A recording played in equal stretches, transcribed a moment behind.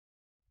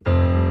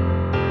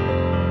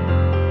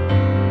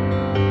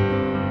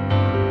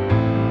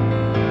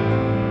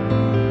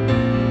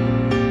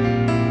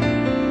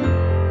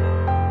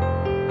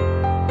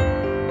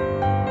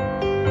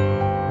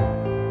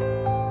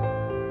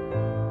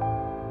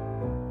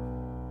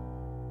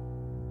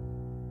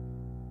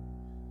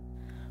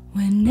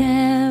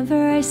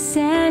Whenever I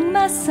sang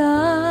my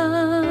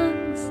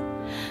songs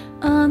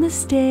on the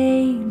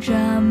stage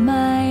on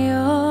my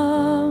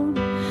own,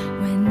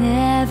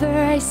 whenever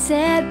I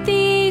said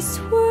these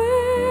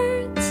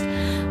words,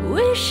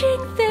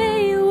 wishing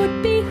they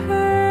would be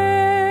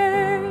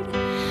heard,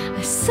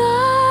 I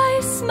saw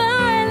you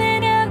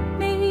smiling at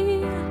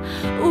me.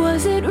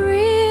 Was it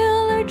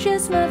real or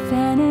just my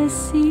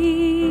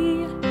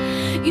fantasy?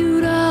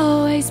 You'd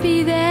always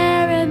be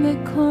there in the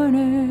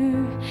corner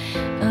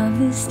of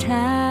this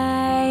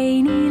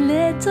tiny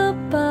little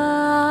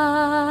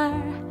bar.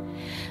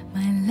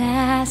 My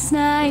last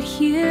night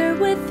here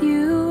with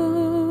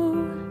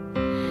you,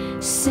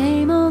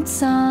 same old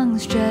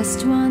songs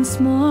just once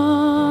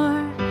more.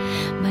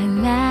 My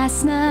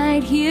last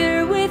night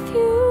here with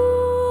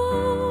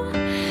you,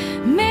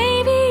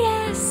 maybe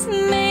yes,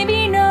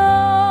 maybe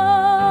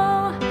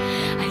no.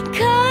 I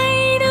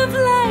kind of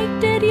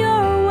liked it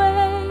your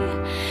way,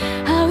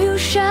 how you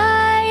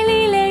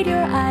shyly laid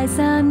your eyes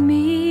on me.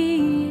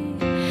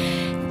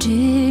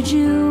 Did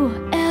you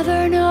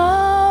ever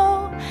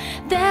know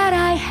that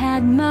I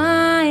had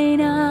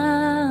mine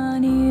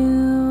on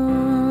you?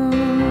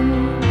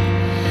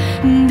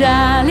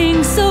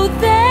 Darling, so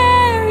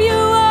there you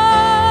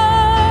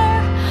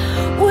are,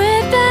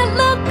 with that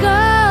look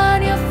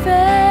on your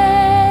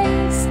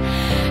face,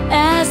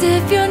 as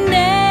if you're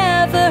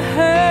never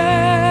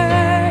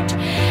hurt,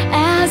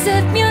 as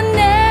if you're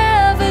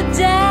never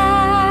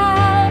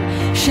down.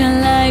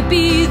 Shall I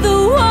be the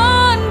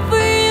one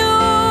for you,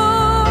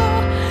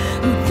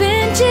 who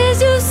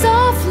pinches you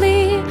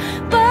softly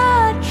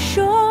but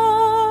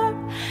sure?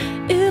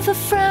 If a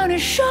frown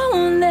is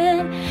shown,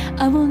 then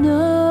I will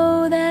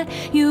know that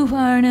you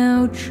are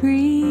no dreamer.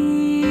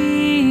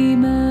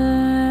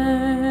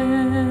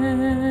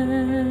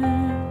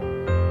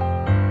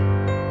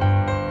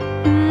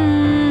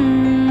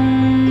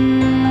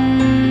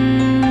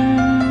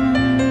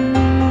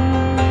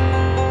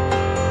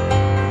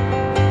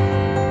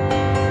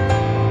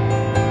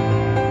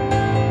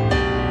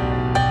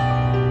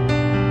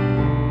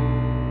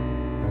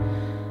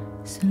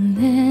 So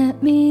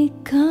let me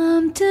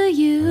come to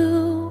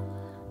you,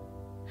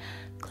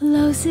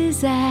 close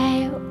as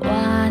I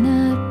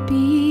wanna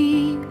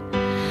be,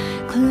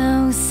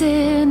 close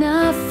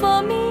enough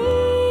for me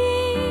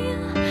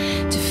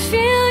to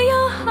feel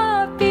your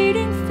heart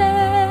beating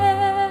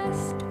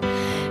fast,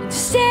 to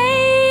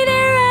stay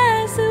there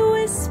as a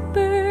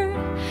whisper,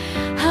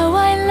 how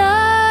I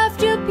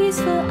loved your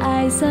peaceful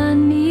eyes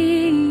on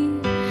me.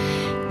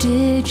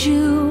 Did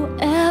you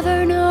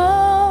ever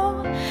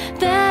know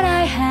that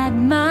I had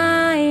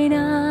mine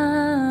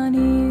on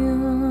you?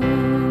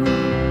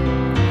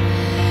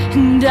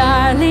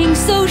 Darling,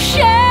 so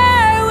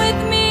share with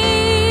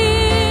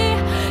me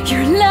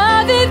your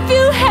love if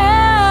you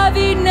have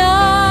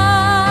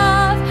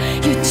enough,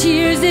 your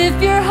tears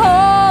if you're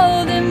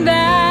holding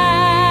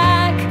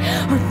back,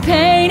 or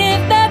pain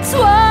if that's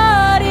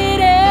what it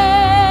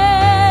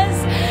is.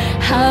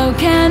 How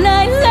can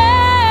I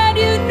let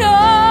you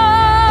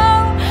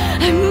know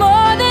I'm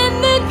more than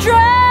the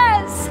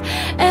dress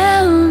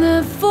and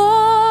the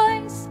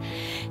voice?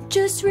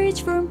 Just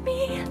reach for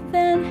me,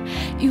 then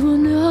you will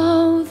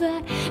know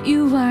that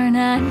you are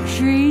not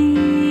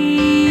dreaming.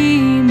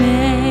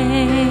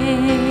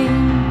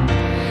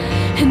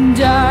 And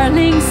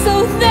darling,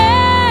 so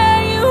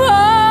there you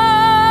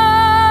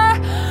are,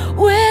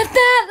 with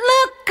that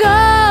look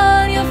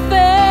on your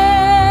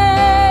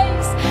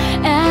face,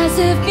 as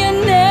if you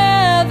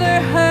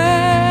never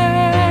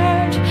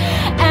hurt,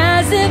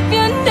 as if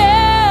you're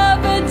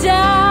never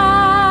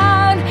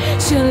down.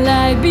 Shall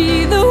I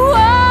be the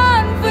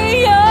one for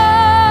you,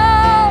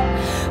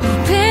 who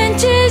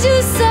pinches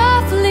you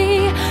softly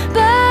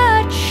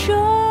but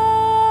sure?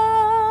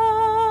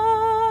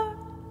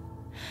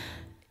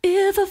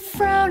 If a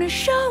frown is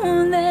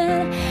shown,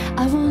 then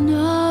I will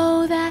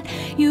know that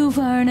you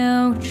are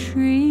no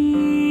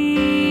dreamer.